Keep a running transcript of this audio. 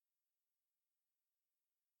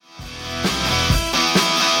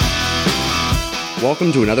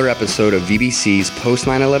Welcome to another episode of VBC's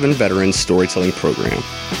Post-9/11 Veterans Storytelling Program.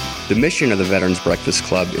 The mission of the Veterans Breakfast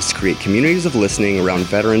Club is to create communities of listening around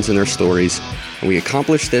veterans and their stories, and we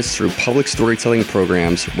accomplish this through public storytelling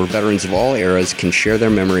programs where veterans of all eras can share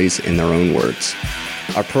their memories in their own words.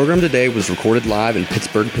 Our program today was recorded live in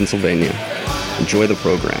Pittsburgh, Pennsylvania. Enjoy the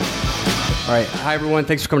program. All right. Hi, everyone.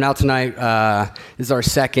 Thanks for coming out tonight. This is our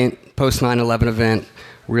second Post-9/11 event.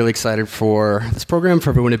 Really excited for this program,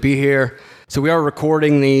 for everyone to be here. So we are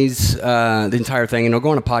recording these, the entire thing, and it'll go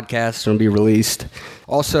on a podcast and it'll be released.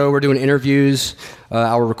 Also, we're doing interviews,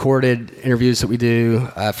 our recorded interviews that we do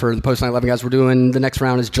for the Post-9/11 guys. We're doing, the next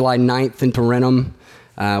round is July 9th in Tarentum.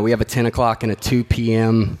 We have a 10 o'clock and a 2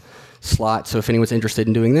 p.m. slot, so if anyone's interested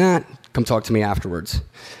in doing that, come talk to me afterwards.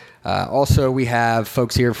 Also, we have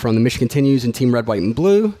folks here from the Mission Continues and Team Red, White, and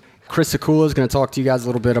Blue. Chris Sekula is going to talk to you guys a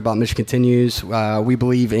little bit about Mission Continues. We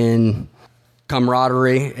believe in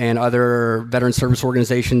camaraderie and other veteran service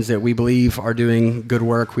organizations that we believe are doing good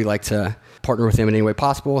work. We like to partner with them in any way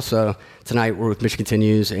possible. So tonight we're with Mission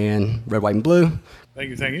Continues and Red, White, and Blue.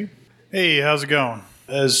 Thank you. Hey, how's it going?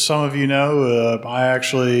 As some of you know, I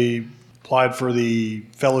actually applied for the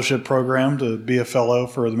fellowship program to be a fellow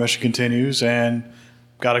for the Mission Continues and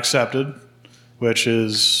got accepted, which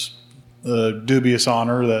is a dubious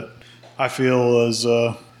honor that I feel is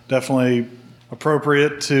definitely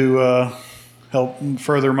appropriate to help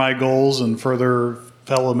further my goals and further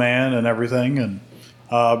fellow man and everything. And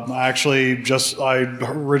I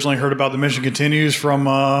originally heard about the Mission Continues from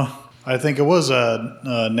I think it was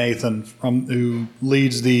Nathan who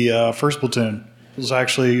leads the 1st Platoon. He was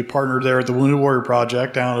actually partnered there at the Wounded Warrior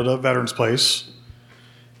Project down at a Veterans Place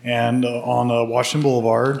and on Washington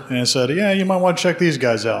Boulevard, and said, yeah, you might want to check these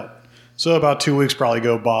guys out. So about 2 weeks probably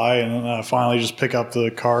go by, and I finally just pick up the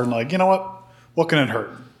card and like, you know what can it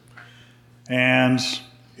hurt? And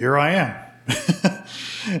here I am.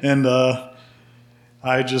 And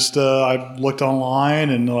I looked online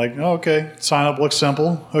and like, oh, okay, sign up looks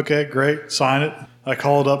simple. Okay, great, sign it. I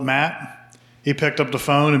called up Matt. He picked up the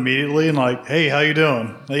phone immediately and like, hey, how you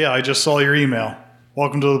doing? Yeah, I just saw your email.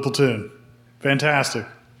 Welcome to the platoon. Fantastic.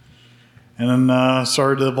 And then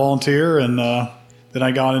started to volunteer, and then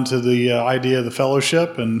I got into the idea of the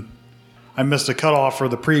fellowship, and I missed a cutoff for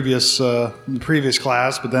the previous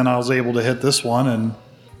class, but then I was able to hit this one, and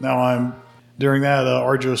now I'm during that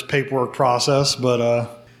arduous paperwork process, but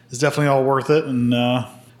it's definitely all worth it, and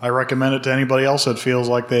I recommend it to anybody else that feels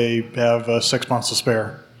like they have 6 months to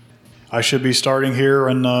spare. I should be starting here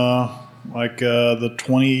in the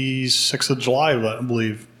 26th of July, I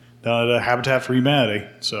believe, down at Habitat for Humanity.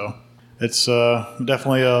 So it's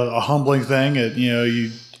definitely a humbling thing.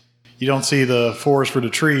 You don't see the forest for the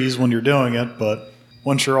trees when you're doing it, but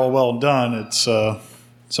once you're all well done, it's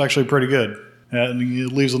actually pretty good. And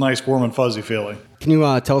it leaves a nice warm and fuzzy feeling. Can you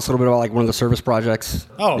tell us a little bit about like one of the service projects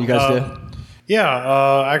you guys did?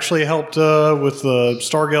 Yeah, actually helped with the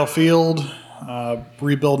Stargale Field,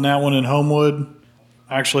 rebuilding that one in Homewood.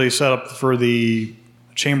 Actually set up for the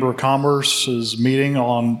Chamber of Commerce's meeting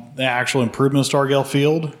on the actual improvement of Stargale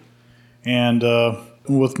Field. And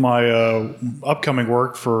with my upcoming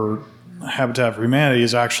work for Habitat for Humanity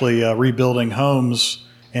is actually rebuilding homes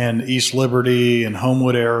in East Liberty and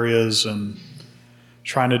Homewood areas, and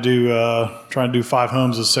trying to do 5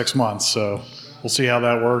 homes in 6 months. So we'll see how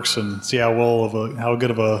that works and see how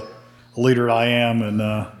good of a leader I am,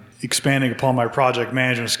 and expanding upon my project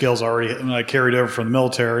management skills I carried over from the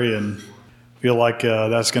military, and feel like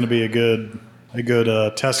that's going to be a good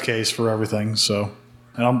test case for everything. So.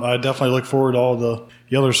 And I definitely look forward to all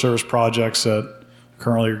the other service projects that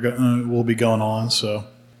currently will be going on. So,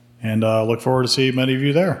 and look forward to seeing many of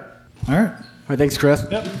you there. All right. All right. Thanks, Chris.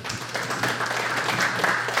 Yep.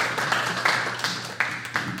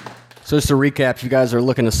 So just to recap, if you guys are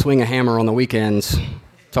looking to swing a hammer on the weekends,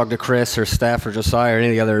 talk to Chris or Steph or Josiah or any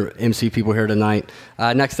of the other MC people here tonight.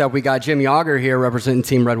 Next up, we got Jim Yauger here representing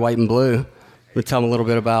Team Red, White, and Blue. We'll tell them a little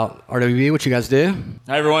bit about RWB, what you guys do.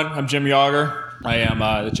 Hi, everyone. I'm Jim Yauger. I am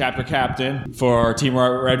the chapter captain for our Team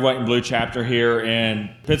Red, White, and Blue chapter here in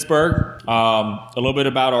Pittsburgh. A little bit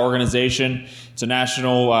about our organization. It's a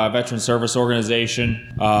national veteran service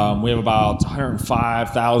organization. We have about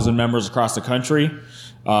 105,000 members across the country.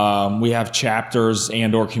 We have chapters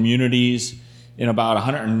and or communities in about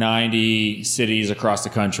 190 cities across the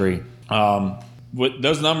country.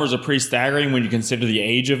 Those numbers are pretty staggering when you consider the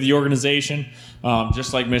age of the organization.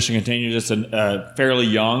 Just like Mission Continues, it's a fairly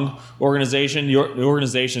young organization. The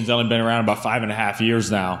organization's only been around about 5.5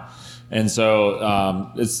 years now. And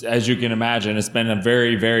so it's, as you can imagine, it's been a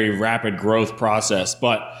very, very rapid growth process.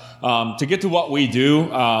 But to get to what we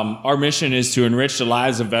do, our mission is to enrich the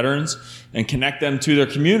lives of veterans and connect them to their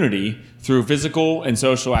community through physical and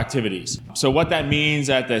social activities. So what that means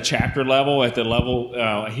at the chapter level, at the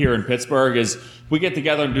level here in Pittsburgh, is we get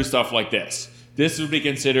together and do stuff like this. This would be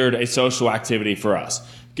considered a social activity for us.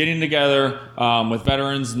 Getting together with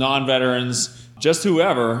veterans, non-veterans, just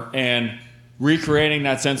whoever, and recreating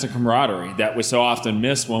that sense of camaraderie that we so often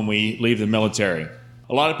miss when we leave the military.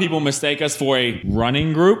 A lot of people mistake us for a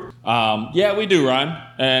running group. Yeah, we do run,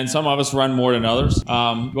 and some of us run more than others.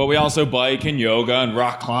 But we also bike and yoga and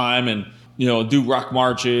rock climb and do rock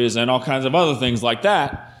marches and all kinds of other things like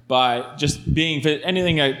that by just being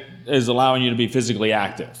anything that is allowing you to be physically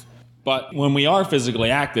active. But when we are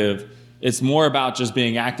physically active, it's more about just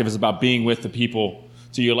being active. It's about being with the people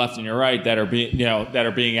to your left and your right that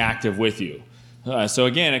are being active with you. So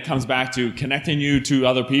again, it comes back to connecting you to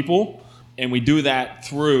other people, and we do that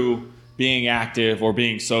through being active or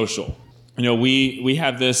being social. We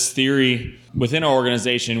have this theory within our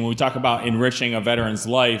organization when we talk about enriching a veteran's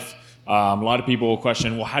life. A lot of people will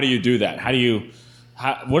question, well, how do you do that?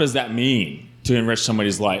 What does that mean to enrich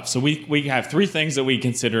somebody's life? So we have three things that we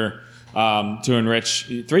consider to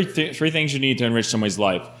enrich. Three things you need to enrich somebody's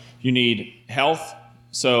life. You need health.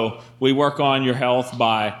 So we work on your health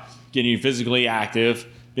by getting you physically active,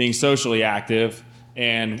 being socially active,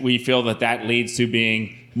 and we feel that leads to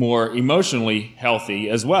being more emotionally healthy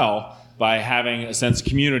as well by having a sense of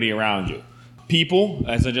community around you. People,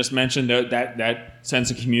 as I just mentioned, that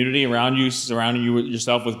sense of community around you, surrounding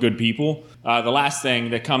yourself with good people. The last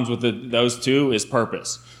thing that comes with those two is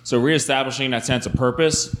purpose. So reestablishing that sense of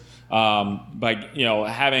purpose by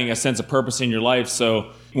having a sense of purpose in your life.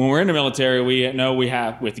 So when we're in the military, we know we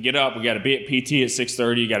have to get up. We got to be at PT at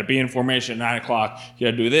 6:30. You got to be in formation at 9 o'clock. You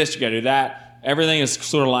got to do this. You got to do that. Everything is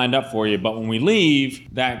sort of lined up for you. But when we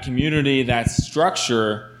leave that community, that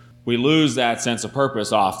structure, we lose that sense of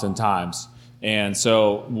purpose oftentimes. And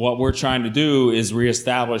so what we're trying to do is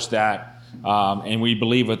reestablish that. And we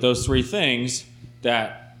believe with those three things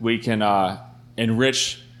that we can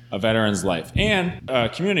enrich a veteran's life and a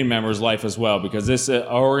community member's life as well, because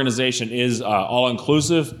our organization is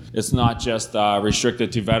all-inclusive. It's not just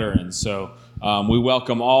restricted to veterans. So we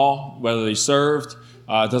welcome all, whether they served.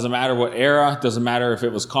 It doesn't matter what era. It doesn't matter if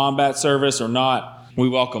it was combat service or not. We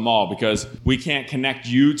welcome all, because we can't connect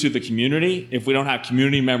you to the community if we don't have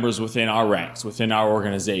community members within our ranks, within our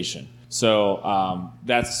organization. So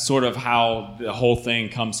that's sort of how the whole thing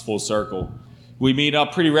comes full circle. We meet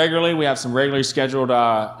up pretty regularly. We have some regularly scheduled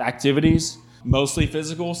activities, mostly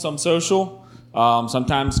physical, some social,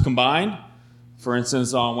 sometimes combined. For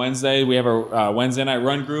instance, on Wednesday, we have a Wednesday night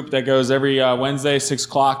run group that goes every Wednesday, 6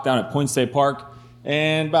 o'clock down at Point State Park.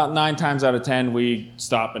 And about 9 times out of 10, we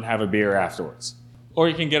stop and have a beer afterwards. Or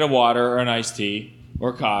you can get a water or an iced tea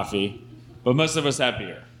or coffee, but most of us have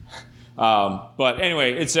beer. But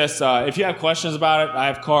anyway, it's just, if you have questions about it, I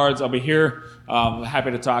have cards. I'll be here.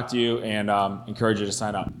 Happy to talk to you and encourage you to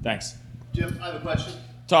sign up. Thanks. Jim, I have a question.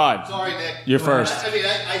 Todd. Sorry, Nick. You're first. I'm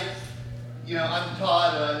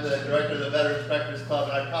Todd. I'm the director of the Veterans Breakfast Club,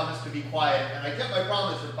 and I promised to be quiet, and I kept my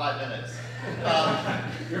promise for 5 minutes.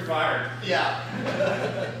 You're fired. Yeah.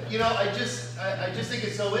 I just think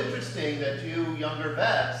it's so interesting that you younger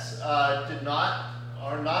vets are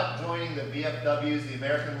not joining the VFWs, the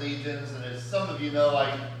American Legions, and as some of you know,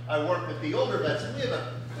 I work with the older vets, and we have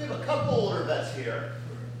a couple older vets here,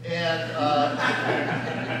 and I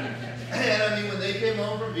mean when they came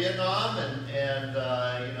home from Vietnam and in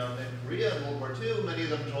Korea and World War II, many of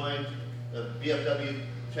them joined the VFW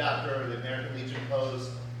chapter or the American Legion Post.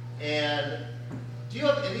 And do you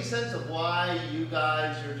have any sense of why you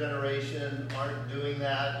guys, your generation, aren't doing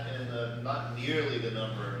that in not nearly the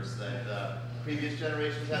numbers that previous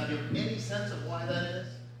generations have? Do you have any sense of why that is?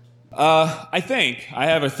 I think I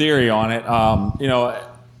have a theory on it.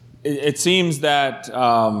 It seems that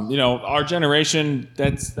our generation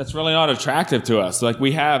that's really not attractive to us. Like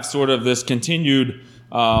we have sort of this continued,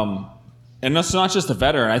 and that's not just a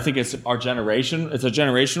veteran. I think it's our generation. It's a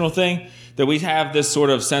generational thing that we have this sort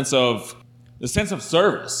of sense of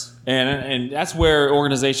service, and that's where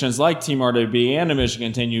organizations like Team RWB and the Mission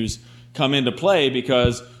Continues come into play,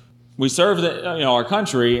 because we serve our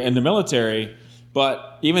country and the military,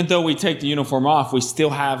 but even though we take the uniform off, we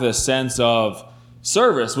still have this sense of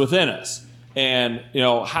service within us. And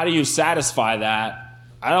how do you satisfy that?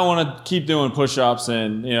 I don't want to keep doing push-ups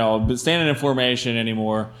and standing in formation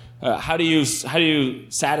anymore. How do you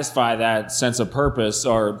satisfy that sense of purpose,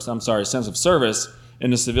 sense of service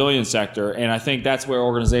in the civilian sector? And I think that's where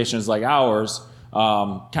organizations like ours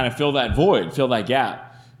kind of fill that void, fill that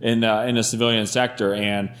gap in the civilian sector.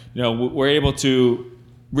 And, we're able to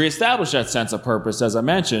reestablish that sense of purpose, as I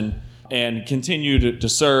mentioned, and continue to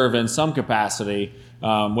serve in some capacity,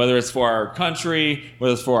 whether it's for our country,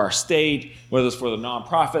 whether it's for our state, whether it's for the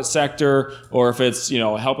nonprofit sector, or if it's,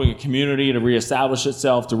 helping a community to reestablish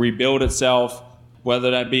itself, to rebuild itself,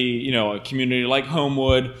 whether that be, a community like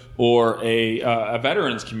Homewood or a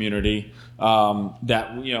veterans community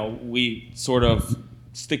that, we sort of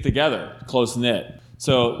stick together, close knit.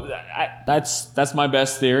 So that's my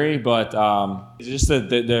best theory, but just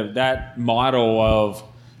that model of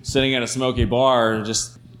sitting at a smoky bar,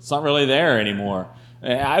 it's not really there anymore.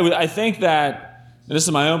 I think that, and this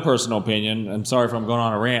is my own personal opinion, I'm sorry if I'm going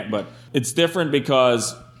on a rant, but it's different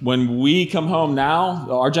because when we come home now,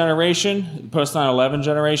 our generation, post 9/11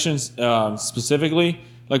 generations specifically,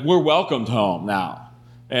 like we're welcomed home now.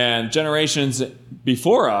 And generations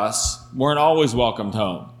before us weren't always welcomed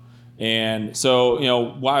home. And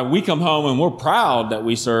so, why we come home and we're proud that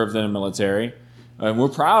we served in the military, and we're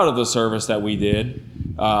proud of the service that we did,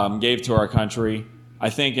 gave to our country. I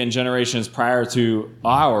think in generations prior to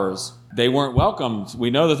ours, they weren't welcomed. We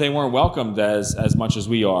know that they weren't welcomed as much as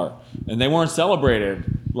we are, and they weren't celebrated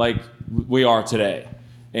like we are today.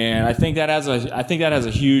 And I think that has a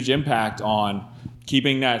huge impact on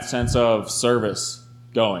keeping that sense of service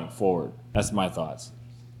going forward. That's my thoughts.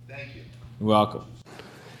 Thank you. You're welcome.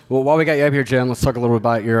 Well, while we got you up here, Jim, let's talk a little bit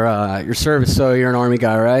about your service. So you're an Army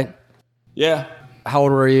guy, right? Yeah. How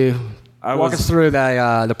old were you? Walk us through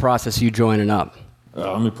the process you joining up.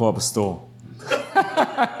 Let me pull up a stool.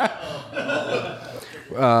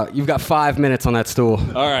 You've got 5 minutes on that stool.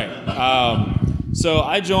 All right. So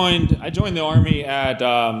I joined the Army at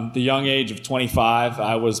the young age of 25.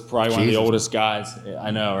 I was probably one of the oldest guys.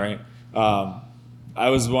 I know, right? I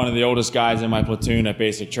was one of the oldest guys in my platoon at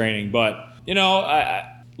basic training. But,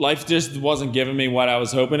 life just wasn't giving me what I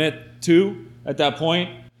was hoping it to at that point.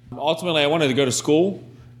 Ultimately, I wanted to go to school,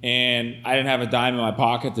 and I didn't have a dime in my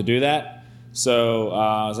pocket to do that. So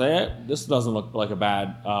I was like, this doesn't look like a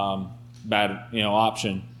bad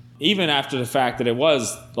option. Even after the fact that it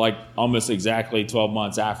was like almost exactly 12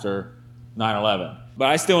 months after 9/11. But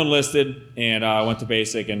I still enlisted and went to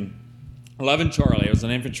basic. And 11 Charlie, I was an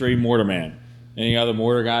infantry mortar man. Any other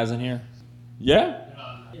mortar guys in here? Yeah?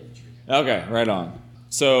 Okay, right on.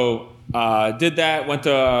 So did that, went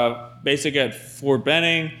to basic at Fort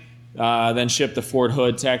Benning, then shipped to Fort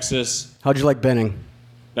Hood, Texas. How'd you like Benning?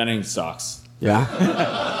 Benning sucks. Yeah?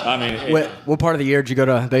 I mean, what part of the year did you go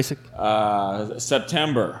to basic?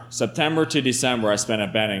 September to December I spent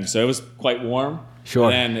at Benning, so it was quite warm.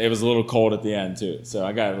 Sure. And then it was a little cold at the end too, so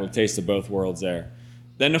I got a little taste of both worlds there.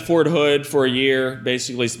 Then to Fort Hood for a year,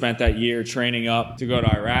 basically spent that year training up to go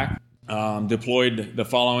to Iraq. Deployed the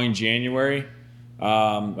following January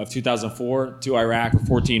of 2004 to Iraq for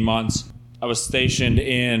 14 months. I was stationed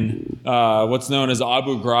in what's known as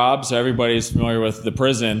Abu Ghraib, so everybody's familiar with the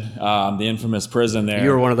prison, the infamous prison there.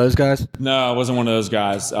 You were one of those guys? No, I wasn't one of those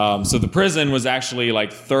guys. So the prison was actually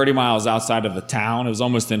like 30 miles outside of the town. It was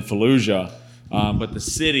almost in Fallujah. But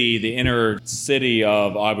the inner city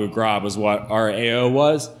of Abu Ghraib was what our AO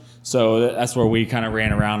was. So that's where we kind of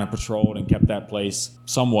ran around and patrolled and kept that place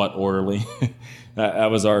somewhat orderly.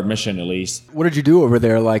 That was our mission, at least. What did you do over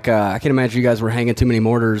there? Like, I can imagine you guys were hanging too many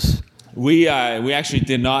mortars. We actually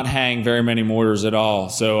did not hang very many mortars at all.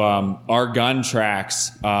 So our gun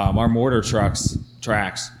tracks, our mortar tracks,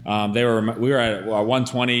 we were at a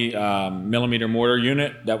 120 millimeter mortar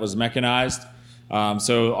unit that was mechanized.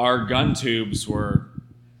 So our gun tubes were,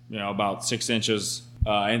 about 6 inches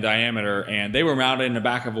in diameter, and they were mounted in the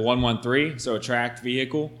back of a 113, so a tracked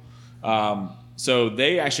vehicle. So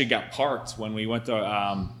they actually got parked when we went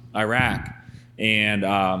to Iraq, and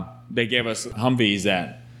they gave us Humvees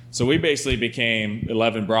then. So we basically became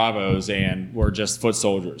 11 Bravos and were just foot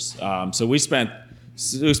soldiers. So we spent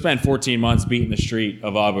 14 months beating the street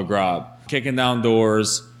of Abu Ghraib, kicking down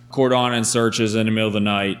doors, cordon and searches in the middle of the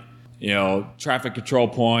night, traffic control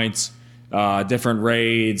points, different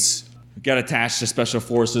raids. Got attached to special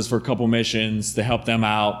forces for a couple missions to help them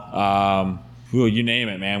out. You name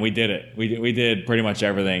it, man. We did it. We did pretty much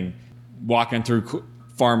everything. Walking through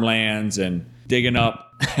farmlands and digging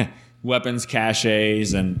up weapons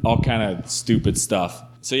caches and all kind of stupid stuff.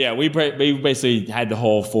 So yeah, we basically had the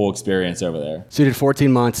whole full experience over there. So you did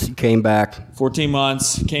 14 months, you came back. 14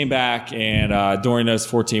 months, came back, and during those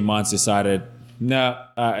 14 months decided, no,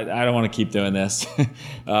 I don't want to keep doing this.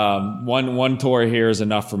 One tour here is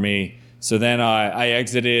enough for me. So then I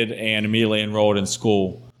exited and immediately enrolled in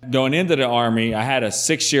school. Going into the Army, I had a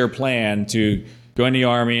 6-year plan to go in the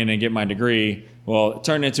Army and then get my degree, Well, it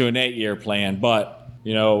turned into an 8-year plan, but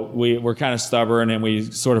we're kind of stubborn and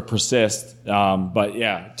we sort of persist. But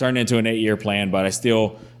yeah, it turned into an 8-year plan, but I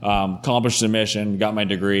still accomplished the mission, got my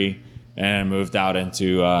degree, and moved out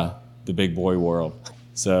into the big boy world.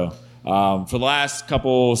 So for the last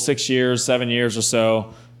 7 years or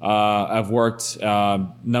so, I've worked a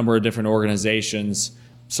number of different organizations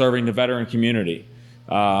serving the veteran community.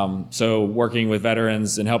 So working with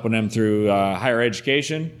veterans and helping them through higher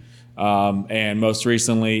education, and most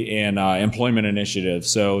recently in employment initiatives.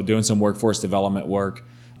 So doing some workforce development work,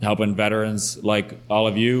 helping veterans like all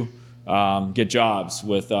of you get jobs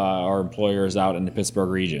with our employers out in the Pittsburgh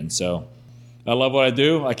region. So I love what I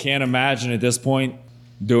do. I can't imagine at this point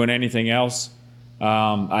doing anything else. The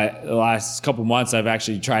last couple months, I've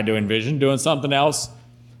actually tried to envision doing something else,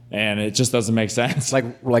 and it just doesn't make sense. Like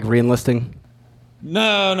re-enlisting?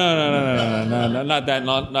 No, not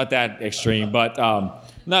that extreme. But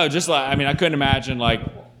no, just I couldn't imagine like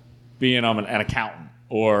being an accountant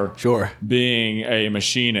or being a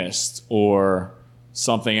machinist or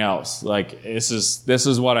something else. Like this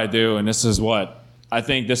is what I do, and this is what I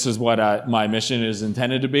think. This is what my mission is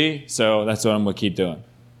intended to be. So that's what I'm gonna keep doing.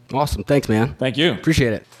 Awesome. Thanks, man. Thank you.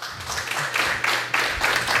 Appreciate it.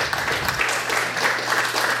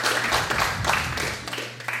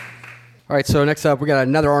 All right, so next up, we got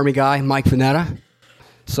another Army guy, Mike Vannatta.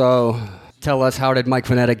 So tell us, how did Mike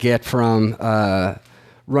Vannatta get from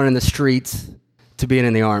running the streets to being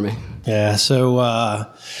in the Army? Yeah, so I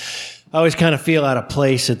always kind of feel out of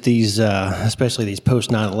place at these, especially these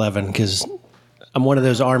post-9/11, because I'm one of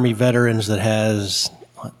those Army veterans that has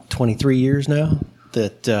 23 years now.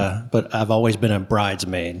 But I've always been a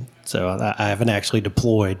bridesmaid, so I haven't actually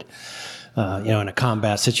deployed, in a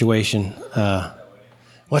combat situation.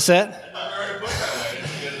 What's that?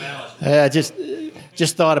 I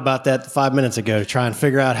just thought about that 5 minutes ago to try and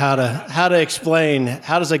figure out how to explain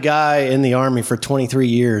how does a guy in the Army for 23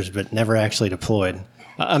 years but never actually deployed.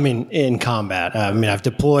 In combat. I've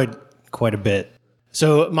deployed quite a bit.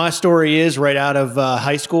 So my story is right out of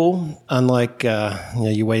high school. Unlike,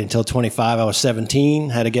 you wait until 25. I was 17,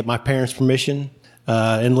 had to get my parents' permission,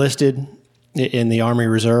 enlisted in the Army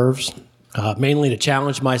Reserves, mainly to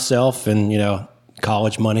challenge myself and,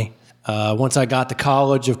 college money. Once I got to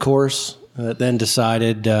college, of course, then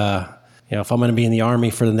decided, if I'm going to be in the Army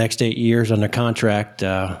for the next 8 years under contract,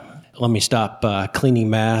 let me stop cleaning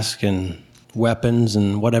masks and weapons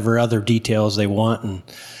and whatever other details they want, and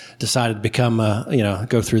decided to become,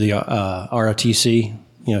 go through the ROTC,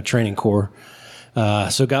 training corps.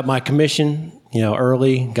 So got my commission,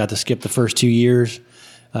 early, got to skip the first 2 years,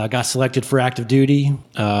 got selected for active duty.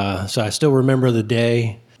 So I still remember the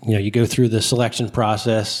day, you go through the selection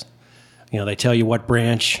process, they tell you what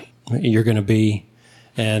branch you're going to be.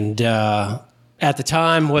 And at the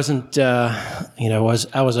time wasn't, I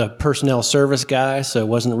was a personnel service guy, so it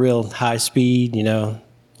wasn't real high speed,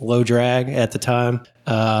 low drag at the time.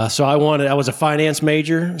 So I was a finance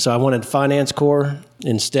major, so I wanted finance corps.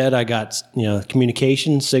 Instead, I got,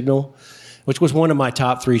 communications signal, which was one of my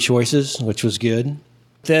top 3 choices, which was good.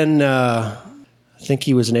 Then, I think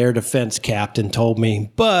he was an air defense captain, told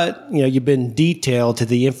me, but, you've been detailed to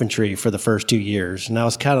the infantry for the first 2 years. And I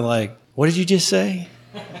was kind of like, what did you just say?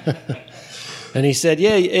 And he said,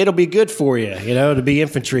 yeah, it'll be good for you, to be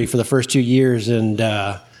infantry for the first 2 years. And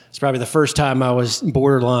it's probably the first time I was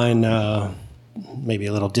borderline, maybe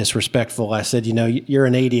a little disrespectful. I said, you're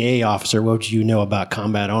an ADA officer. What do you know about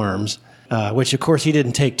combat arms? Which, of course, he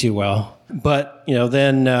didn't take too well. But,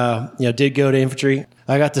 then, did go to infantry.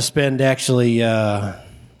 I got to spend actually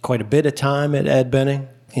quite a bit of time at Ed Benning.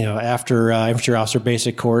 After infantry officer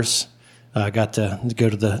basic course, I got to go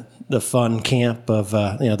to the fun camp of,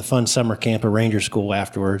 the fun summer camp at Ranger School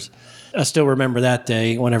afterwards. I still remember that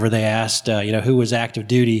day whenever they asked, who was active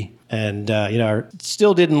duty. And, I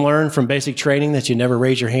still didn't learn from basic training that you never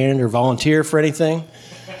raise your hand or volunteer for anything.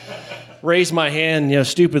 Raised my hand,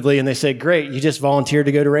 stupidly, and they said, great, you just volunteered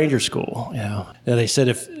to go to Ranger School. And they said,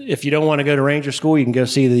 if you don't want to go to Ranger School, you can go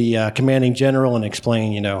see the commanding general and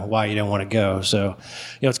explain, why you don't want to go. So,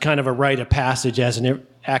 it's kind of a rite of passage as an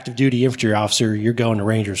active duty infantry officer, you're going to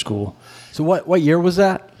Ranger School. So what year was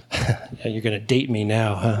that? Yeah, you're going to date me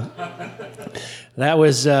now, huh? That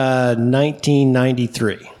was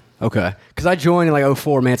 1993. Okay, because I joined in like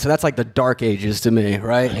 2004, man. So that's like the dark ages to me,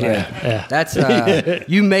 right? Yeah. That's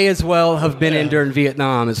you may as well have been in during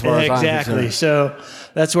Vietnam, as far as I'm exactly. concerned. So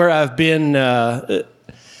that's where I've been. I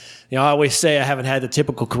always say I haven't had the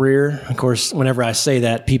typical career. Of course, whenever I say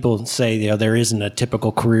that, people say there isn't a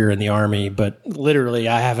typical career in the Army, but literally,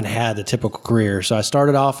 I haven't had the typical career. So I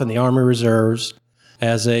started off in the Army Reserves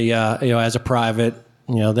as a private.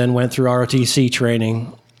 then went through ROTC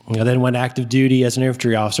training, then went active duty as an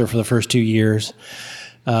infantry officer for the first 2 years.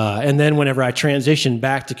 And then whenever I transitioned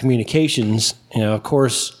back to communications, of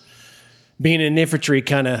course, being in infantry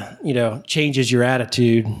kind of, changes your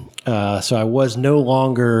attitude. So I was no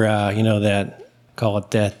longer,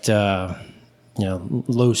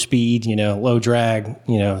 low speed, low drag,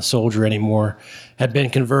 soldier anymore. Had been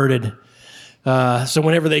converted. So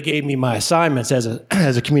whenever they gave me my assignments as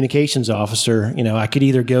a communications officer, I could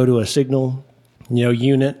either go to a signal,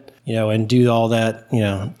 unit, and do all that,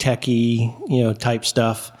 techie, type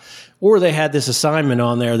stuff. Or they had this assignment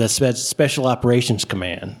on there that said Special Operations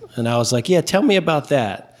Command. And I was like, yeah, tell me about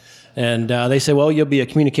that. And they said, well, you'll be a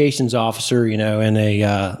communications officer, in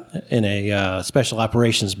a Special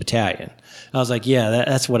Operations Battalion. I was like, yeah,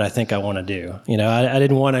 that's what I think I want to do. I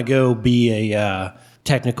didn't want to go be a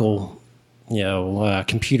technical,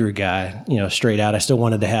 computer guy, straight out. I still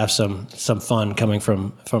wanted to have some fun coming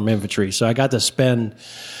from infantry. So I got to spend,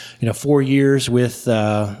 4 years with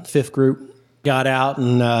 5th Group. Got out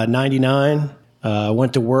in 99,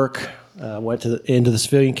 went to work, went into the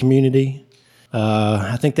civilian community.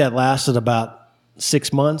 I think that lasted about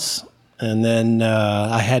 6 months. And then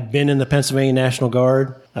I had been in the Pennsylvania National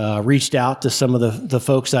Guard, reached out to some of the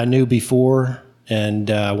folks I knew before, and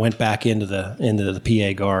went back into the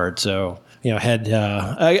PA Guard. So, you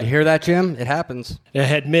hear that, Jim? It happens. I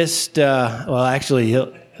had missed, actually,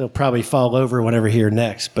 he'll probably fall over whenever here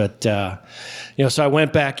next. But, so I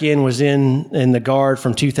went back in, was in the Guard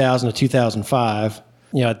from 2000 to 2005.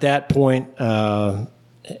 At that point, and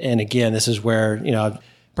again, this is where,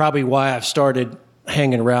 probably why I've started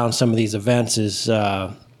hanging around some of these events is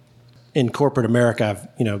in corporate America,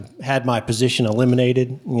 I've, had my position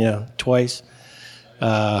eliminated, twice.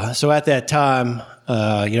 So at that time,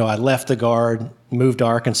 I left the Guard, moved to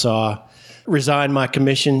Arkansas, resigned my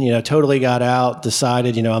commission, totally got out,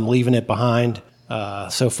 decided, I'm leaving it behind.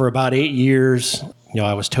 So for about 8 years,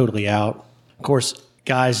 I was totally out. Of course,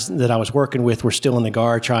 guys that I was working with were still in the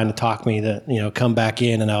Guard trying to talk me to, come back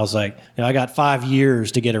in. And I was like, I got 5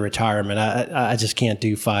 years to get a retirement. I just can't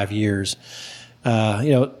do 5 years.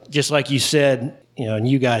 Just like you said, and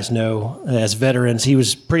you guys know as veterans, he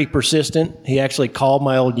was pretty persistent. He actually called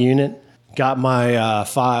my old unit, got my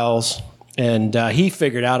files, and he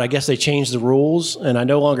figured out, I guess they changed the rules, and I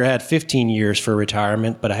no longer had 15 years for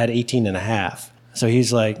retirement, but I had 18 and a half. So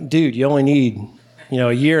he's like, dude, you only need,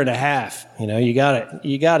 a year and a half. You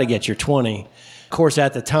gotta get your 20. Of course,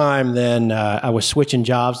 at the time, then I was switching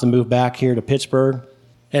jobs to move back here to Pittsburgh.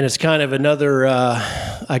 And it's kind of another,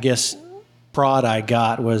 prod I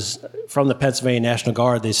got was from the Pennsylvania National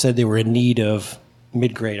Guard. They said they were in need of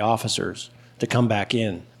mid-grade officers to come back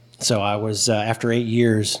in. So I was, after 8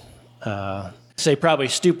 years, say probably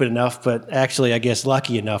stupid enough, but actually I guess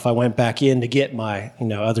lucky enough, I went back in to get my,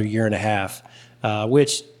 other year and a half,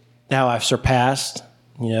 which now I've surpassed,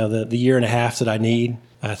 the year and a half that I need.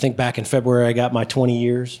 I think back in February I got my 20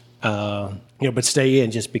 years, but stay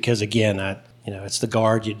in just because, again, it's the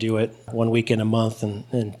Guard. You do it 1 week in a month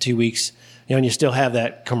and 2 weeks, and you still have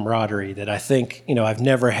that camaraderie that I think, I've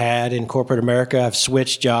never had in corporate America. I've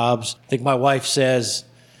switched jobs. I think my wife says,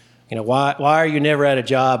 why are you never at a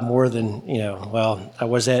job more than, I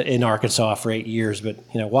was in Arkansas for 8 years, but,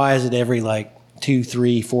 why is it every 2,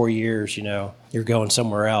 3, 4 years, you're going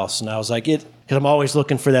somewhere else? And I was like, because I'm always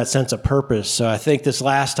looking for that sense of purpose. So I think this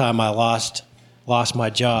last time I lost my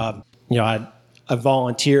job, I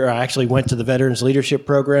volunteer. I actually went to the Veterans Leadership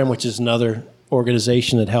Program, which is another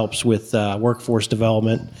organization that helps with workforce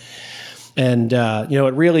development. And,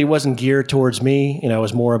 it really wasn't geared towards me. It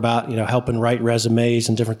was more about, helping write resumes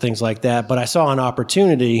and different things like that. But I saw an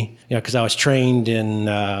opportunity, because I was trained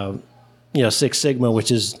in, Six Sigma,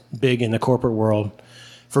 which is big in the corporate world,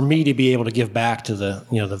 for me to be able to give back to the,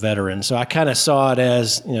 the veterans. So I kind of saw it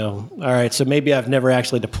as, all right, so maybe I've never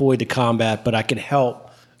actually deployed to combat, but I could help,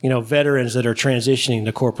 veterans that are transitioning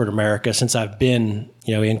to corporate America, since I've been,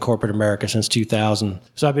 in corporate America since 2000.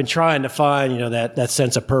 So I've been trying to find, that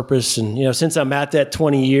sense of purpose. And, since I'm at that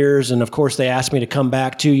 20 years, and of course they asked me to come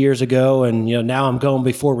back 2 years ago, and, now I'm going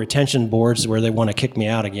before retention boards where they want to kick me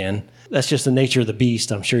out again. That's just the nature of the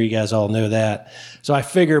beast. I'm sure you guys all know that. So I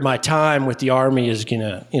figure my time with the Army is going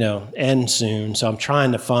to, end soon. So I'm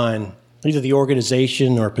trying to find either the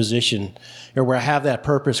organization or position or where I have that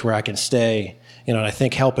purpose where I can stay. And I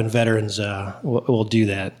think helping veterans will do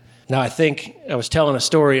that. Now, I think I was telling a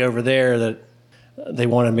story over there that they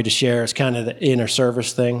wanted me to share. It's kind of the inner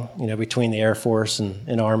service thing, between the Air Force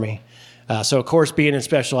and Army. So, of course, being in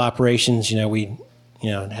special operations, we,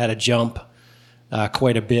 had a jump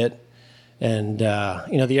quite a bit. And,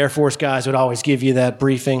 the Air Force guys would always give you that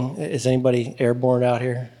briefing. Is anybody airborne out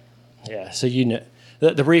here? Yeah, so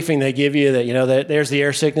the briefing they give you that, there's the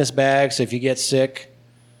air sickness bag, so if you get sick,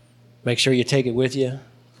 make sure you take it with you.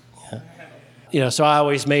 Yeah. So I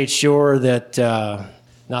always made sure that,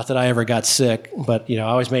 not that I ever got sick, but, I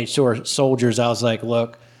always made sure soldiers, I was like,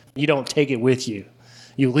 look, you don't take it with you.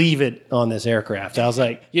 You leave it on this aircraft. I was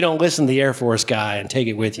like, you don't listen to the Air Force guy and take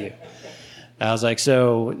it with you. I was like,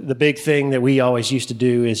 so the big thing that we always used to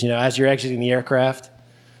do is, as you're exiting the aircraft,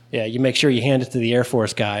 you make sure you hand it to the Air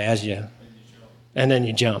Force guy and then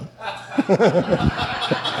you jump.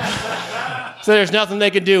 So there's nothing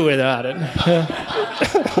they could do without it.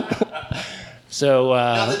 So,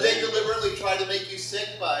 now, did they deliberately try to make you sick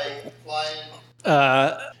by flying?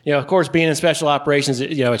 Of course, being in special operations,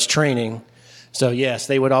 it's training. So, yes,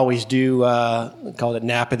 they would always do, call it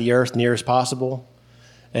nap of the earth, near as possible.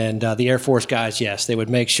 And the Air Force guys, yes, they would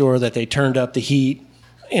make sure that they turned up the heat.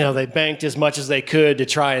 They banked as much as they could to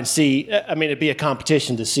try and see. I mean, it'd be a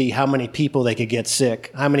competition to see how many people they could get sick,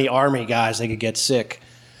 how many Army guys they could get sick,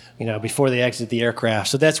 before they exit the aircraft.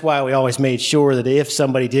 So that's why we always made sure that if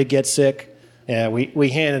somebody did get sick, we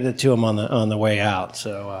handed it to them on the way out.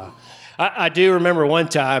 So I do remember one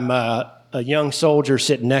time a young soldier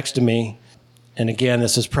sitting next to me, and again,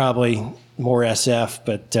 this is probably more SF,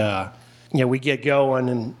 but we get going,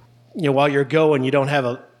 and while you're going, you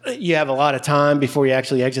have a lot of time before you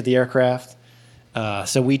actually exit the aircraft.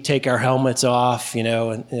 So we take our helmets off,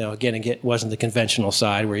 and again, it wasn't the conventional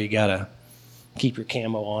side where you gotta keep your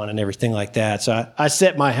camo on and everything like that. So I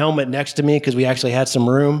set my helmet next to me because we actually had some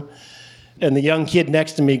room. And the young kid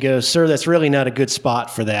next to me goes, "Sir, that's really not a good spot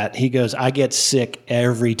for that." He goes, "I get sick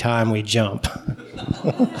every time we jump."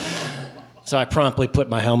 So I promptly put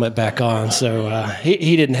my helmet back on. So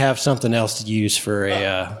he didn't have something else to use for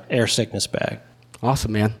a air sickness bag.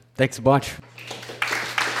 Awesome, man. Thanks a bunch.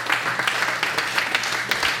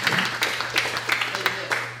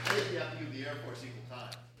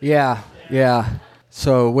 Yeah.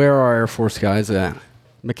 So where are our Air Force guys at?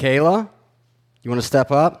 Michaela, you want to step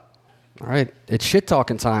up? All right. It's shit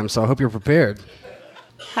talking time, so I hope you're prepared.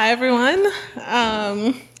 Hi, everyone.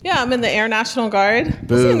 I'm in the Air National Guard.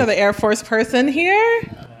 Boo. I see another Air Force person here.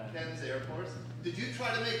 Ken's Air Force. Did you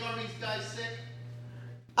try to make Army guys sick?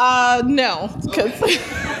 No.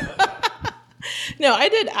 No, I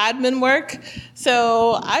did admin work.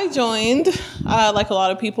 So I joined, like a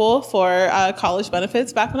lot of people, for college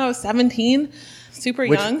benefits back when I was 17, super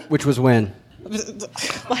young. Which was when?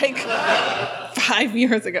 Like 5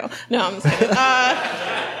 years ago. No, I'm just kidding.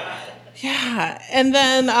 Yeah, and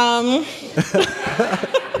then...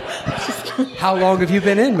 How long have you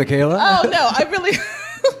been in, Michaela? Oh, no,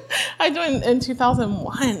 I joined in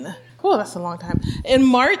 2001. Oh, that's a long time. In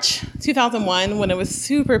March 2001, when it was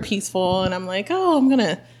super peaceful, and I'm like, I'm going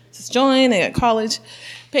to just join. I got college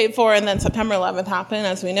paid for, and then September 11th happened,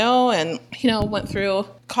 as we know, and, went through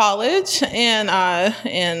college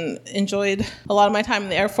and enjoyed a lot of my time in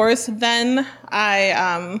the Air Force. Then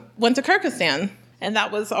I went to Kyrgyzstan, and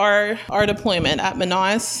that was our deployment at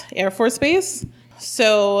Manaus Air Force Base.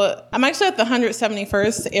 So I'm actually at the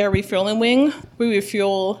 171st Air Refueling Wing. We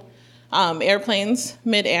refuel airplanes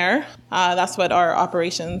mid-air. That's what our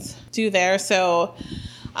operations do there. So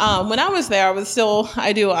when I was there,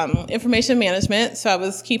 I do information management. So I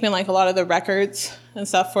was keeping like a lot of the records and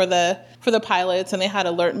stuff for the pilots, and they had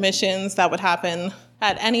alert missions that would happen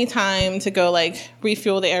at any time to go like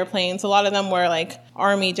refuel the airplanes. A lot of them were like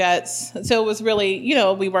Army jets. So it was really,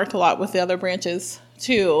 we worked a lot with the other branches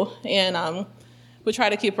too. And we try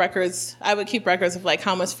to keep records. I would keep records of like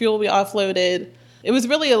how much fuel we offloaded. It was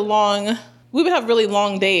really we would have really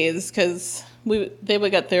long days because they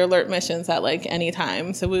would get their alert missions at like any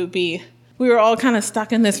time. So we were all kind of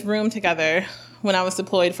stuck in this room together when I was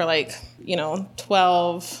deployed for like,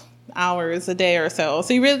 12 hours a day or so.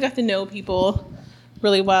 So you really got to know people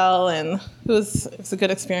really well, and it was a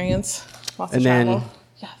good experience. Lots of travel. And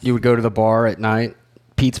then you would go to the bar at night,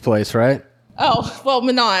 Pete's place, right? Oh, well,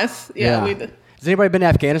 Manaus. Yeah. We did. Has anybody been to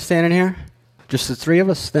Afghanistan in here? Just the three of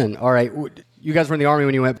us? Then, all right. You guys were in the Army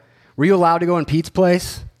when you went. Were you allowed to go in Pete's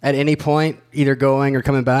place at any point, either going or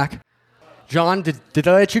coming back? John, did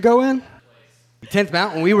they let you go in? 10th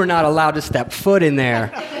Mountain, we were not allowed to step foot in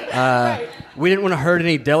there. We didn't want to hurt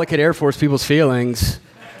any delicate Air Force people's feelings.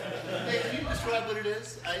 Hey, can you describe what it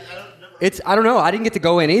is? I don't know. I didn't get to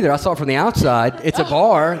go in either. I saw it from the outside. It's a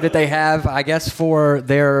bar that they have, I guess, for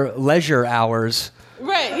their leisure hours.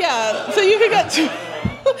 Right, yeah. So you could get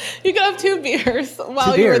you could have 2 beers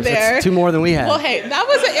while you were there. That's 2 more than we had. Well, hey, that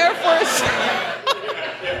was an Air Force.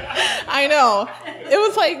 I know. it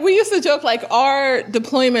was like, we used to joke, like, our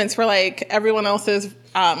deployments were like everyone else's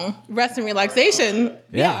rest and relaxation.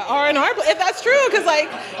 Yeah. R&R. If that's true, because, like,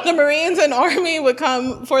 the Marines and Army would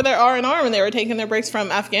come for their R&R when they were taking their breaks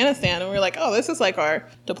from Afghanistan. And we were like, oh, this is like our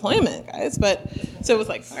deployment, guys. But, so it was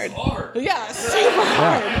like hard. Yeah, super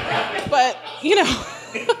hard. But, you know.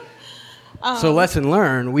 So lesson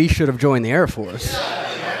learned, we should have joined the Air Force.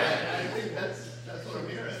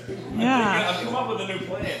 Yeah. I've come up with a new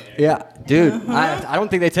plan. Yeah, dude, I don't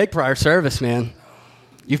think they take prior service, man.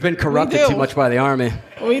 You've been corrupted too much by the Army.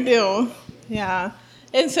 We do. Yeah.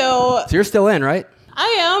 And so you're still in, right? I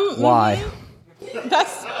am. Why?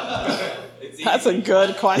 That's a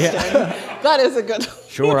good question. Yeah. That is a good.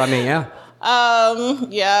 Sure, I mean, yeah.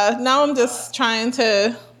 Yeah. Now I'm just trying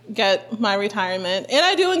to get my retirement, and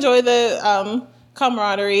I do enjoy the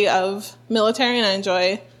camaraderie of military, and I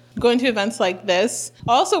enjoy going to events like this.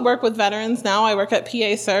 I also work with veterans now. I work at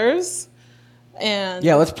PA Serves, and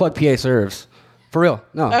Yeah, let's plug PA Serves. For real,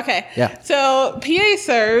 no. Okay. Yeah. So PA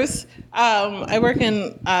Serves, I work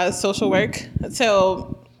in social work.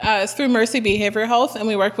 So it's through Mercy Behavioral Health, and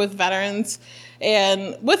we work with veterans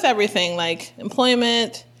and with everything like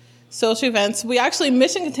employment, social events. We actually,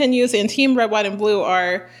 Mission Continues and Team Red, White, and Blue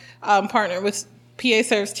are partnered with PA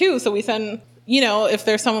Serves too. So we send, you know, if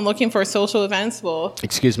there's someone looking for social events, we'll...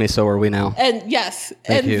 Excuse me, so are we now. And yes.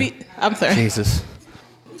 Thank you. I'm sorry. Jesus.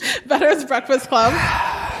 Veterans Breakfast Club.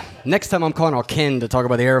 Next time I'm calling all Ken to talk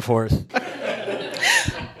about the Air Force.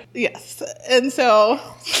 Yes. And so,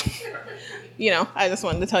 you know, I just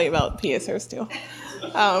wanted to tell you about PA Serves too.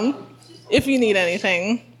 If you need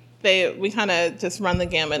anything, we kind of just run the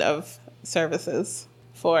gamut of services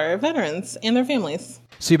for veterans and their families.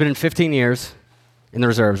 So you've been in 15 years in the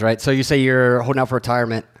reserves, right? So you say you're holding out for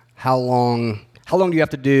retirement. How long do you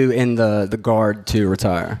have to do in the Guard to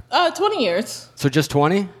retire? 20 years. So just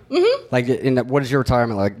 20? Mm-hmm. Like, what is your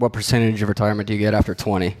retirement like? What percentage of retirement do you get after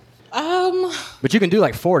 20? But you can do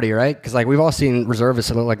like 40, right? Because like we've all seen reservists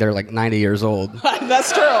that look like they're like 90 years old.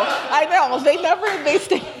 That's true. I know. They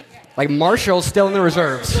stay. Like Marshall's still in the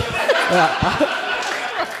reserves. Yeah.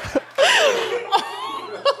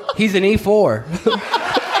 He's an E4.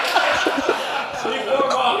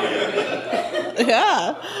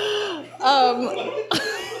 Yeah.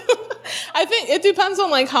 I think it depends on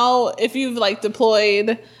like if you've like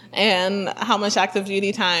deployed and how much active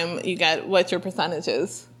duty time you get, what your percentage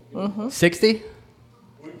is. Mm-hmm. 60?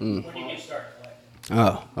 Mm.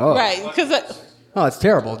 Oh. Right, because oh, it's a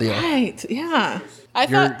terrible deal. Right, yeah.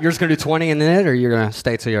 You're just going to do 20 in it, or you're going to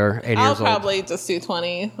stay till you're 80 years old? I'll probably just do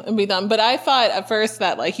 20 and be done. But I thought at first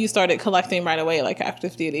that like you started collecting right away, like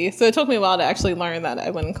active duty. So it took me a while to actually learn that I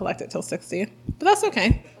wouldn't collect it till 60. But that's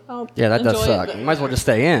okay. Yeah, that does suck. You might as well just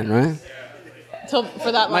stay in, right? For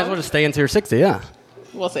that long? Might as well just stay until you're 60, yeah.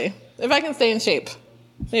 We'll see. If I can stay in shape,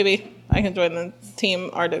 maybe I can join the team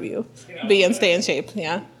RWB and stay in shape,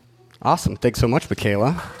 yeah. Awesome. Thanks so much,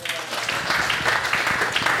 Michaela.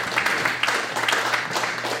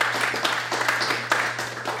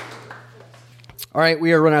 All right,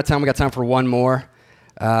 we are running out of time. We got time for one more.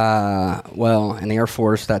 Well, in the Air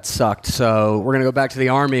Force, that sucked. So we're going to go back to the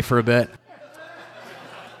Army for a bit.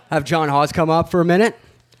 Have John Hawes come up for a minute.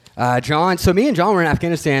 John, so me and John were in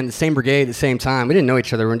Afghanistan, the same brigade at the same time. We didn't know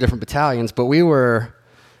each other. We were in different battalions, but we were,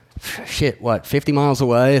 50 miles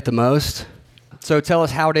away at the most. So tell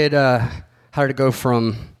us, how did it go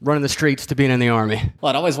from running the streets to being in the Army? Well,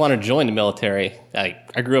 I'd always wanted to join the military.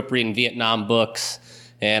 I grew up reading Vietnam books,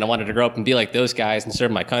 and I wanted to grow up and be like those guys and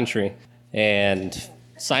serve my country. And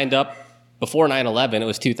signed up before 9/11. It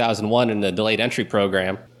was 2001 in the delayed entry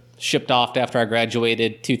program. Shipped off after I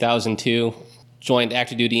graduated, 2002. Joined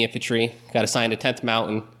active duty infantry. Got assigned to 10th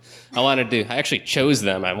Mountain. I actually chose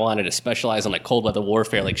them. I wanted to specialize in like cold weather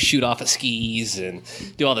warfare, like shoot off of skis and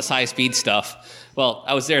do all this high speed stuff. Well,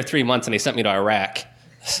 I was there 3 months and they sent me to Iraq.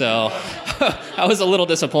 So I was a little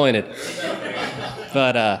disappointed.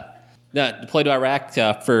 But deployed to Iraq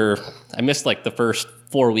I missed like the first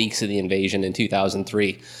 4 weeks of the invasion in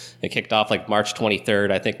 2003. It kicked off like March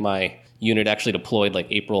 23rd. I think my unit actually deployed like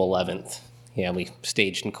April 11th. Yeah, we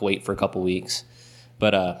staged in Kuwait for a couple weeks.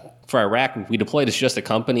 But for Iraq, we deployed as just a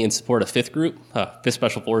company in support of 5th Group, 5th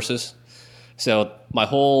Special Forces. So my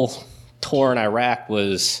whole tour in Iraq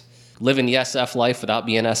was living the SF life without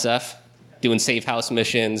being SF, doing safe house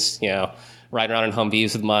missions, riding around in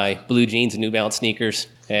Humvees with my blue jeans and New Balance sneakers,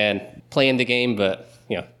 and playing the game, but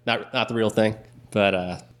not the real thing.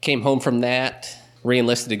 But came home from that,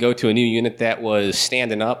 re-enlisted to go to a new unit that was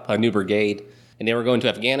standing up, a new brigade, and they were going to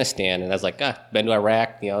Afghanistan. And I was like, been to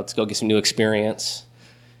Iraq, let's go get some new experience.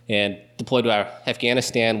 and deployed to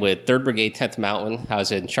Afghanistan with 3rd Brigade, 10th Mountain. I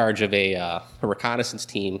was in charge of a reconnaissance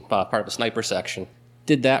team, part of a sniper section.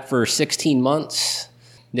 Did that for 16 months.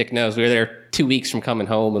 Nick knows we were there 2 weeks from coming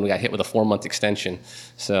home, and we got hit with a 4-month extension.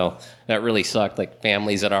 So that really sucked. Like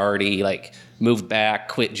families that already like moved back,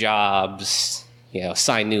 quit jobs,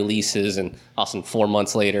 signed new leases, and all of a sudden 4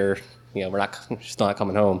 months later, we're still not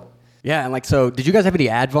coming home. Yeah, and so did you guys have any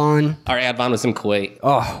advon? Our advon was in Kuwait.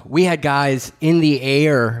 Oh, we had guys in the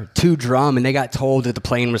air to drum, and they got told that the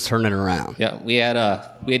plane was turning around. Yeah, we had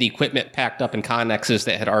equipment packed up in connexes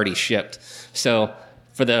that had already shipped. So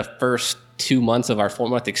for the first 2 months of our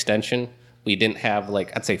 4-month extension, we didn't have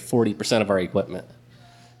I'd say 40% of our equipment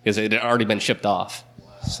because it had already been shipped off.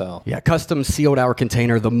 So yeah, customs sealed our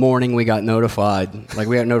container the morning we got notified.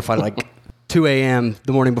 We got notified 2 a.m.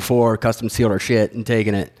 the morning before. Customs sealed our shit and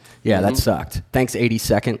taking it. Yeah, that sucked. Thanks,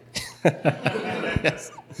 82nd.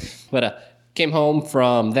 Yes. But came home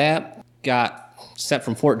from that, got sent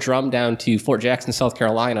from Fort Drum down to Fort Jackson, South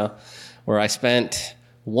Carolina, where I spent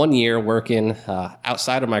 1 year working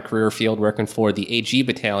outside of my career field, working for the AG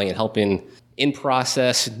Battalion, helping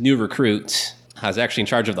in-process new recruits. I was actually in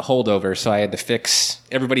charge of the holdover, so I had to fix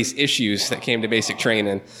everybody's issues that came to basic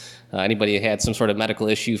training. Anybody who had some sort of medical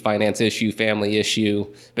issue, finance issue, family issue,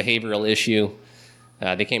 behavioral issue,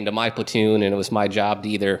 they came to my platoon, and it was my job to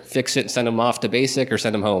either fix it and send them off to basic or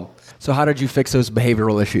send them home. So how did you fix those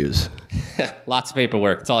behavioral issues? Lots of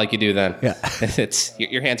paperwork. That's all you could do then. Yeah.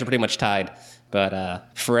 Your hands are pretty much tied. But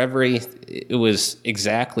it was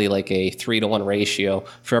exactly like a 3-to-1 ratio.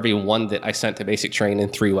 For every one that I sent to basic training,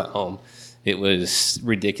 3 went home. It was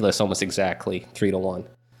ridiculous, almost exactly 3-to-1.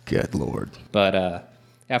 Good Lord. But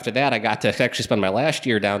after that, I got to actually spend my last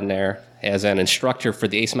year down there as an instructor for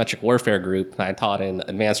the asymmetric warfare group. I taught an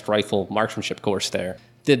advanced rifle marksmanship course there.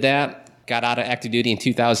 Did that, got out of active duty in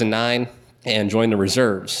 2009, and joined the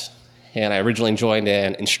reserves. And I originally joined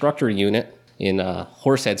an instructor unit in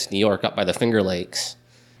Horseheads, New York, up by the Finger Lakes.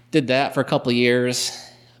 Did that for a couple of years,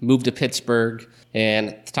 moved to Pittsburgh, and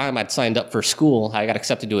at the time I'd signed up for school, I got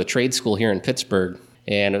accepted to a trade school here in Pittsburgh,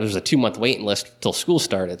 and it was a 2-month waiting list till school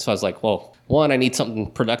started. So I was like, well, 1, I need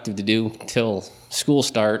something productive to do till school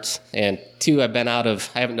starts, and 2, I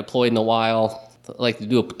haven't deployed in a while. I like to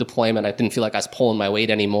do a deployment. I didn't feel like I was pulling my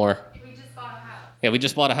weight anymore. We just bought a house. Yeah, we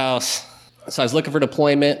just bought a house. So I was looking for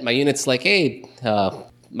deployment. My unit's like, hey,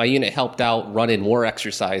 my unit helped out running war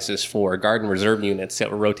exercises for Guard and Reserve units that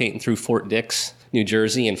were rotating through Fort Dix, New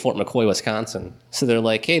Jersey, and Fort McCoy, Wisconsin. So they're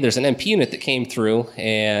like, hey, there's an MP unit that came through,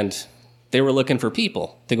 and they were looking for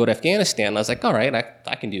people to go to Afghanistan. I was like, all right,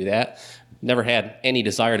 I can do that. Never had any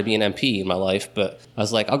desire to be an MP in my life, but I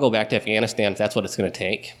was like, I'll go back to Afghanistan if that's what it's going to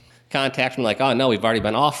take. Contact me like, oh, no, we've already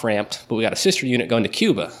been off-ramped, but we got a sister unit going to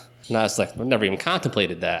Cuba. And I was like, I've never even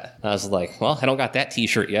contemplated that. And I was like, well, I don't got that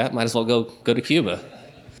T-shirt yet. Might as well go to Cuba.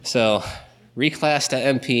 So reclassed to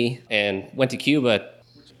MP and went to Cuba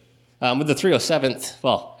with the 307th.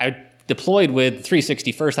 Well, I deployed with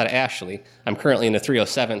 361st out of Ashley. I'm currently in the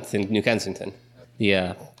 307th in New Kensington.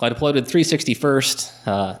 Yeah, I deployed with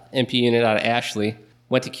 361st MP unit out of Ashley.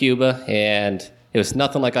 Went to Cuba, and it was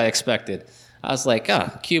nothing like I expected. I was like,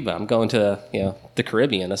 Cuba, I'm going to the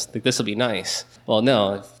Caribbean. This will be nice. Well,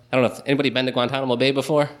 no, I don't know if anybody been to Guantanamo Bay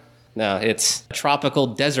before. No, it's a tropical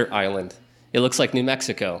desert island. It looks like New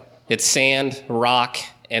Mexico. It's sand, rock,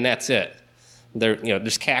 and that's it.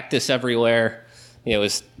 There's cactus everywhere. I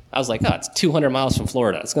was like, it's 200 miles from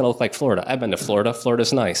Florida. It's going to look like Florida. I've been to Florida.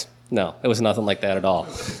 Florida's nice. No, it was nothing like that at all.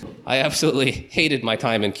 I absolutely hated my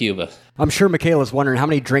time in Cuba. I'm sure Michaela's wondering how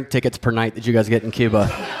many drink tickets per night did you guys get in Cuba?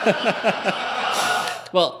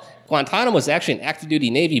 Well, Guantanamo is actually an active duty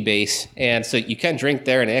Navy base, and so you can drink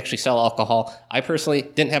there, and they actually sell alcohol. I personally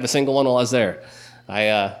didn't have a single one while I was there.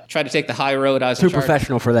 I tried to take the high road. I was too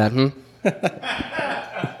professional for that,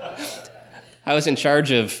 I was in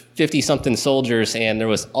charge of 50-something soldiers, and there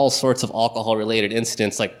was all sorts of alcohol-related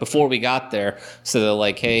incidents, like before we got there. So they're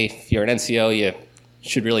like, hey, if you're an NCO, you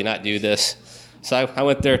should really not do this. So I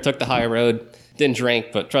went there, took the high road, didn't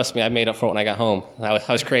drink, but trust me, I made up for it when I got home. I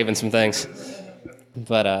was craving some things.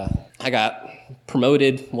 But I got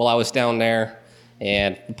promoted while I was down there,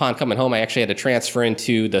 and upon coming home, I actually had to transfer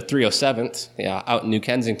into the 307th out in New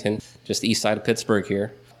Kensington, just the east side of Pittsburgh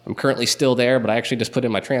here. I'm currently still there, but I actually just put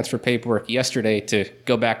in my transfer paperwork yesterday to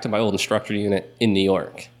go back to my old instructor unit in New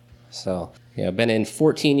York. So, I've been in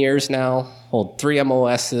 14 years now, hold 3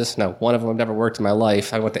 MOSs. Now, one of them I've never worked in my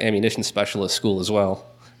life. I went to ammunition specialist school as well.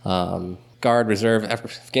 Guard, Reserve,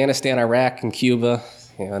 Afghanistan, Iraq, and Cuba.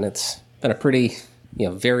 And it's been a pretty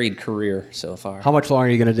varied career so far. How much longer are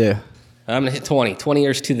you going to do? I'm going to hit 20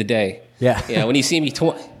 years to the day. Yeah. Yeah, when you see me,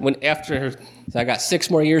 after I got 6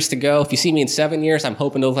 more years to go, if you see me in 7 years, I'm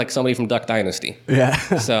hoping to look like somebody from Duck Dynasty. Yeah.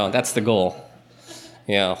 So that's the goal.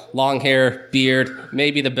 You know, long hair, beard,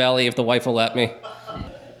 maybe the belly if the wife will let me.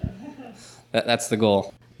 That's the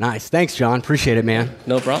goal. Nice. Thanks, John. Appreciate it, man.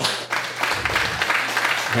 No problem.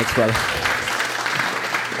 Thanks, brother.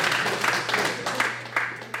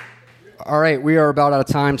 All right, we are about out of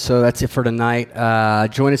time, so that's it for tonight.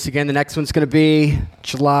 Join us again. The next one's going to be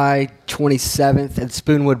July 27th at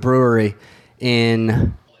Spoonwood Brewery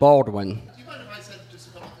in Baldwin. Do you mind if I said just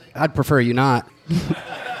a couple things? I'd prefer you not.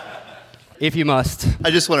 If you must.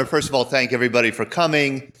 I just want to, first of all, thank everybody for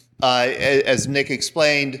coming. As Nick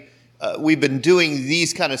explained, we've been doing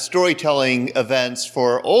these kind of storytelling events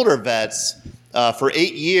for older vets for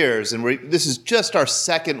 8 years, and this is just our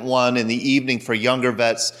second one in the evening for younger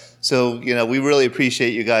vets. So, we really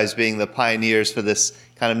appreciate you guys being the pioneers for this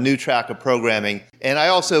kind of new track of programming. And I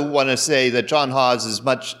also want to say that John Hawes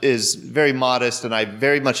is very modest, and I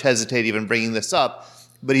very much hesitate even bringing this up,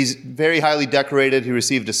 but he's very highly decorated. He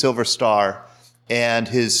received a Silver Star, and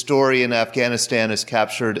his story in Afghanistan is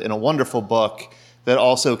captured in a wonderful book that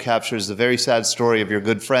also captures the very sad story of your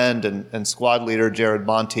good friend and squad leader, Jared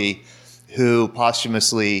Monty, who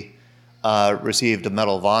posthumously received a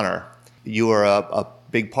Medal of Honor. You were a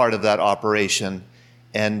big part of that operation,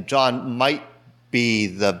 and John might be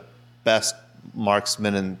the best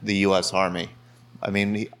marksman in the U.S. Army. I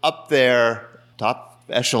mean, up there, top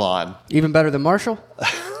echelon. Even better than Marshall?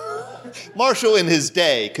 Marshall in his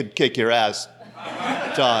day could kick your ass,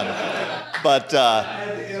 John. But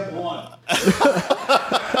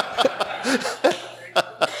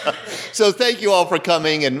so thank you all for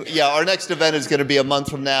coming. And yeah, our next event is going to be a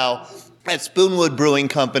month from now at Spoonwood Brewing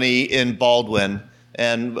Company in Baldwin,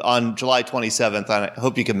 and on July 27th. I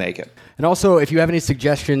hope you can make it. And also, if you have any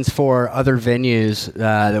suggestions for other venues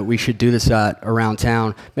that we should do this at around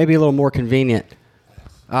town, maybe a little more convenient.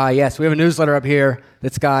 Yes, we have a newsletter up here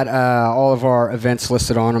that's got all of our events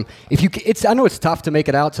listed on them. I know it's tough to make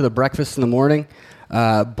it out to the breakfast in the morning,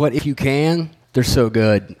 but if you can, they're so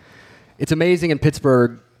good. It's amazing in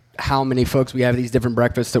Pittsburgh how many folks we have at these different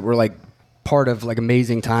breakfasts that were like part of like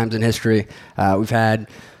amazing times in history. We've had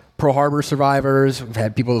Pearl Harbor survivors. We've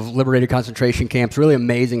had people who've liberated concentration camps. Really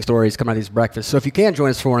amazing stories come out of these breakfasts. So if you can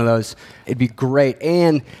join us for one of those, it'd be great.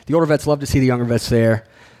 And the older vets love to see the younger vets there.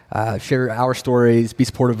 Share our stories, be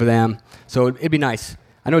supportive of them. So it'd be nice.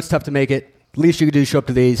 I know it's tough to make it. The least you could do is show up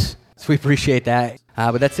to these. So we appreciate that.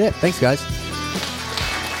 But that's it. Thanks, guys.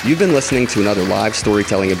 You've been listening to another live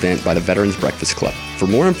storytelling event by the Veterans Breakfast Club. For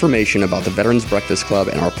more information about the Veterans Breakfast Club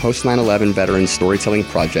and our Post-9/11 Veterans Storytelling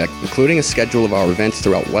Project, including a schedule of our events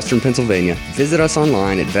throughout Western Pennsylvania, visit us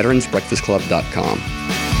online at veteransbreakfastclub.com.